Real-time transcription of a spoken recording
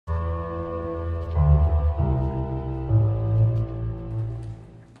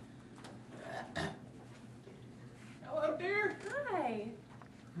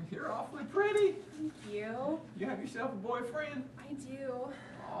have yourself a boyfriend? I do.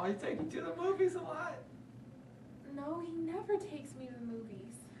 Oh, he take you to the movies a lot? No, he never takes me to the movies.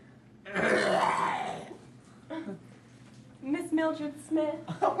 Miss Mildred Smith.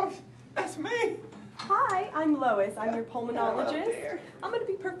 Oh, that's me. Hi, I'm Lois. I'm your pulmonologist. Hello there. I'm going to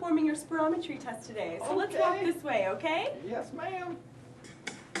be performing your spirometry test today. So let's walk Okay. this way, okay? Yes, ma'am.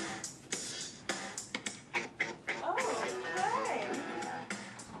 Oh, okay.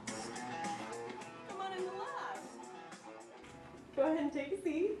 Come on in the lab. Go ahead and take a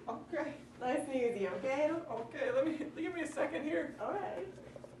seat. Okay. Nice and easy, okay? Okay, give me a second here. All right.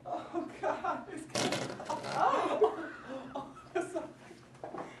 Oh, God. It's kind of... Oh. Oh, sorry.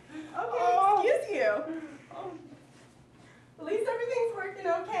 Okay, excuse you. Oh, At least everything's working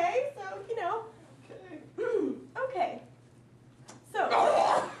okay, so, you know. okay. Okay. So,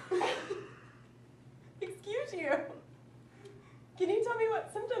 excuse you. Can you tell me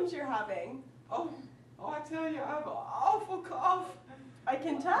what symptoms you're having? Oh, I tell you, I have an awful cough. I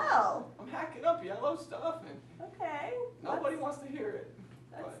can tell. I'm hacking up yellow stuff, and Okay. nobody wants to hear it.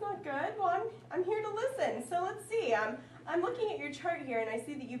 That's not good. Well, I'm here to listen. So let's see. I'm looking at your chart here, and I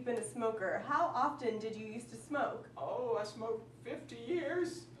see that you've been a smoker. How often did you used to smoke? Oh, I smoked 50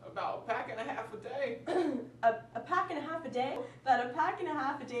 years, about a pack and a half a day. a pack and a half a day? That a pack and a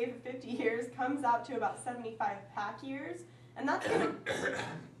half a day for 50 years comes out to about 75 pack years, and that's gonna...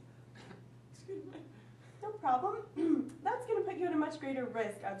 Excuse me. No problem. That's going to put you at a much greater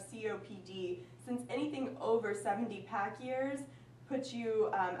risk of COPD, since anything over 70 pack years puts you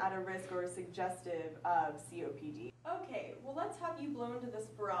at a risk or suggestive of COPD. Okay, well let's have you blow into the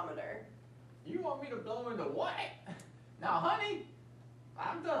spirometer. You want me to blow into what? Now, honey,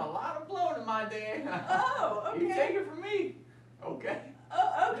 I've done a lot of blowing in my day. Oh, okay. You take it from me. Okay.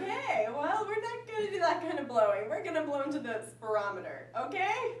 Oh, okay. Well, we're not going to do that kind of blowing. We're going to blow into the spirometer,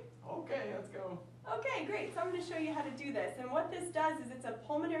 okay? Okay, let's go. Okay, great. So I'm going to show you how to do this. And what this does is it's a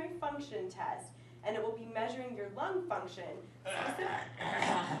pulmonary function test, and it will be measuring your lung function.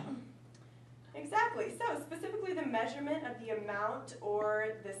 Exactly. So specifically the measurement of the amount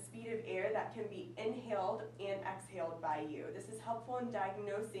or the speed of air that can be inhaled and exhaled by you. This is helpful in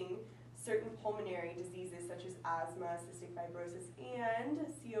diagnosing certain pulmonary diseases such as asthma, cystic fibrosis, and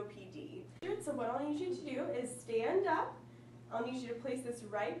COPD. So what I'll need you to do is stand up. I'll need you to place this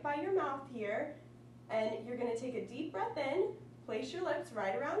right by your mouth here, and you're going to take a deep breath in, place your lips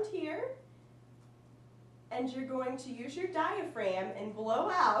right around here, and you're going to use your diaphragm and blow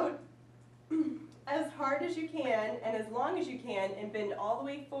out as hard as you can and as long as you can, and bend all the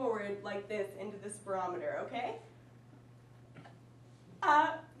way forward like this into the spirometer, okay?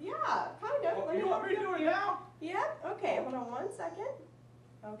 Yeah, kind of. Well, you want me to do it now? Yeah, okay, hold on 1 second.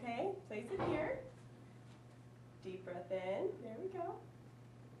 Okay, place it here. Deep breath in. There we go.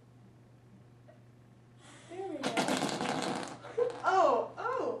 There we go. Oh,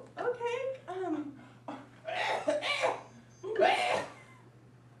 okay.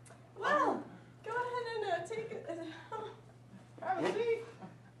 Well, go ahead and take it. Have a seat.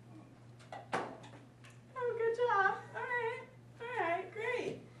 Oh, good job. All right,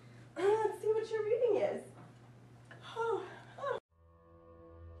 great. Let's see what your reading is. Oh.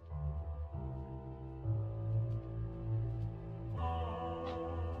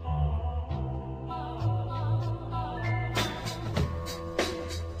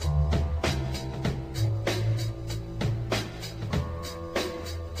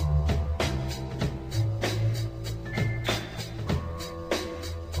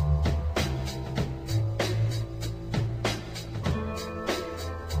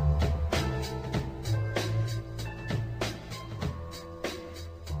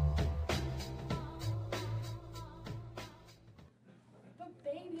 But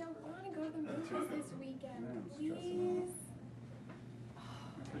baby, I want to go to the movies this weekend, please.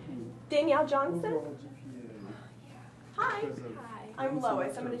 Danielle Johnson? Hi. Hi. I'm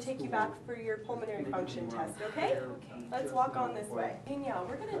Lois. I'm going to take you back for your pulmonary function test, okay? Let's walk on this way. Danielle,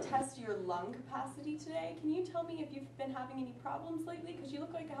 we're going to test your lung capacity today. Can you tell me if you've been having any problems lately? Because you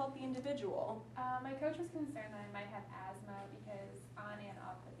look like a healthy individual. My coach was concerned that I might have asthma because on and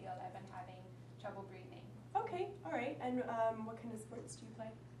off the field I've been having trouble breathing. Okay, all right. And what kind of sports do you play?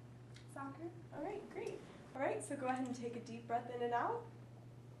 Soccer? All right, great. All right, so go ahead and take a deep breath in and out.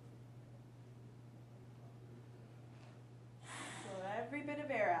 Blow every bit of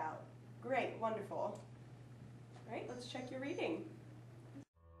air out. Great, wonderful. All right, let's check your reading.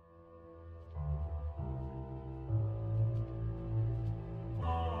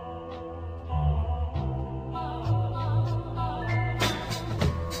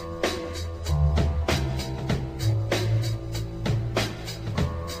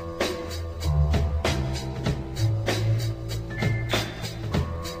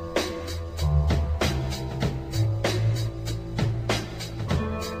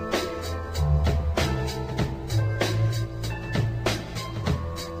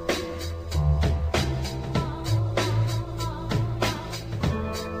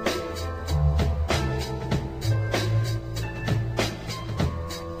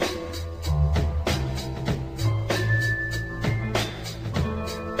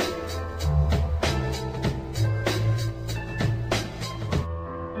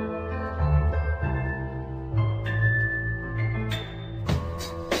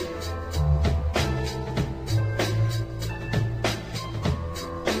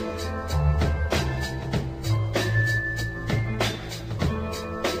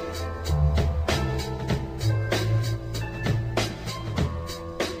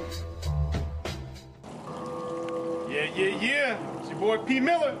 boy P.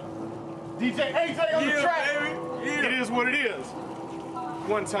 Miller, DJ AJ on the track. Baby. Yeah. It is what it is.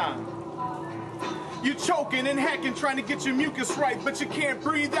 One time. You choking and hacking, trying to get your mucus right, but you can't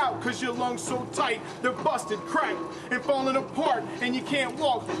breathe out cause your lungs so tight. They're busted, cracked, and falling apart, and you can't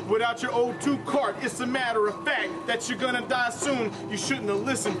walk without your O2 cart. It's a matter of fact that you're gonna die soon. You shouldn't have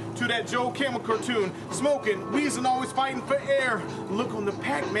listened to that Joe Camel cartoon. Smoking, wheezing, always fighting for air. Look on the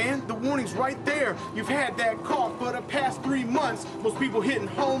pack, man, the warning's right there. You've had that cough for the past 3 months. Most people hitting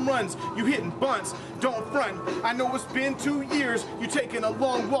home runs, you hitting bunts. Don't front, I know it's been 2 years. You taking a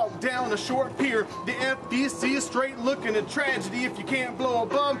long walk down a short pier. The FBC is straight looking a tragedy. If you can't blow a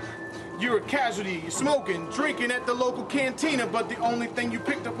bum, you're a casualty. You're smoking, drinking at the local cantina, but the only thing you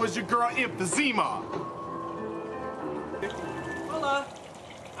picked up was your girl emphysema. Hola.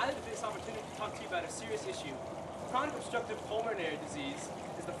 I have this opportunity to talk to you about a serious issue. Chronic obstructive pulmonary disease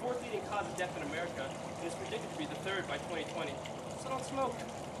is the 4th leading cause of death in America and is predicted to be the 3rd by 2020. So don't smoke.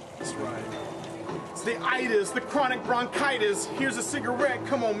 That's right. It's the itis, the chronic bronchitis. Here's a cigarette,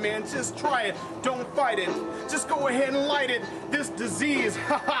 come on man, just try it, don't fight it. Just go ahead and light it. This disease,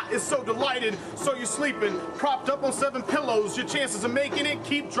 haha, is so delighted. So you're sleeping, propped up on 7 pillows. Your chances of making it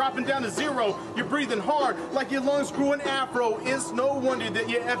keep dropping down to 0. You're breathing hard like your lungs grew an afro. It's no wonder that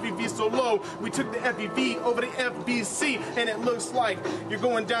your FEV's so low. We took the FEV over the FBC, and it looks like you're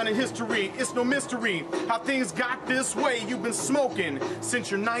going down in history. It's no mystery how things got this way. You've been smoking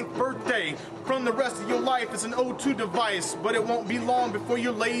since your 9th birthday. From the rest of your life, it's an O2 device, but it won't be long before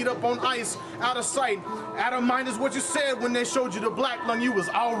you're laid up on ice. Out of sight, out of mind is what you said when they showed you the black lung. You was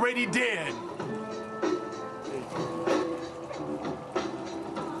already dead.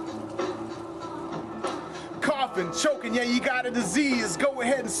 Coughing, choking, yeah, you got a disease. Go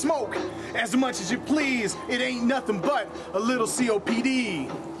ahead and smoke as much as you please. It ain't nothing but a little COPD.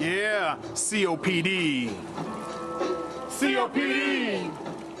 Yeah, COPD. COPD.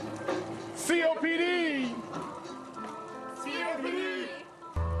 COPD!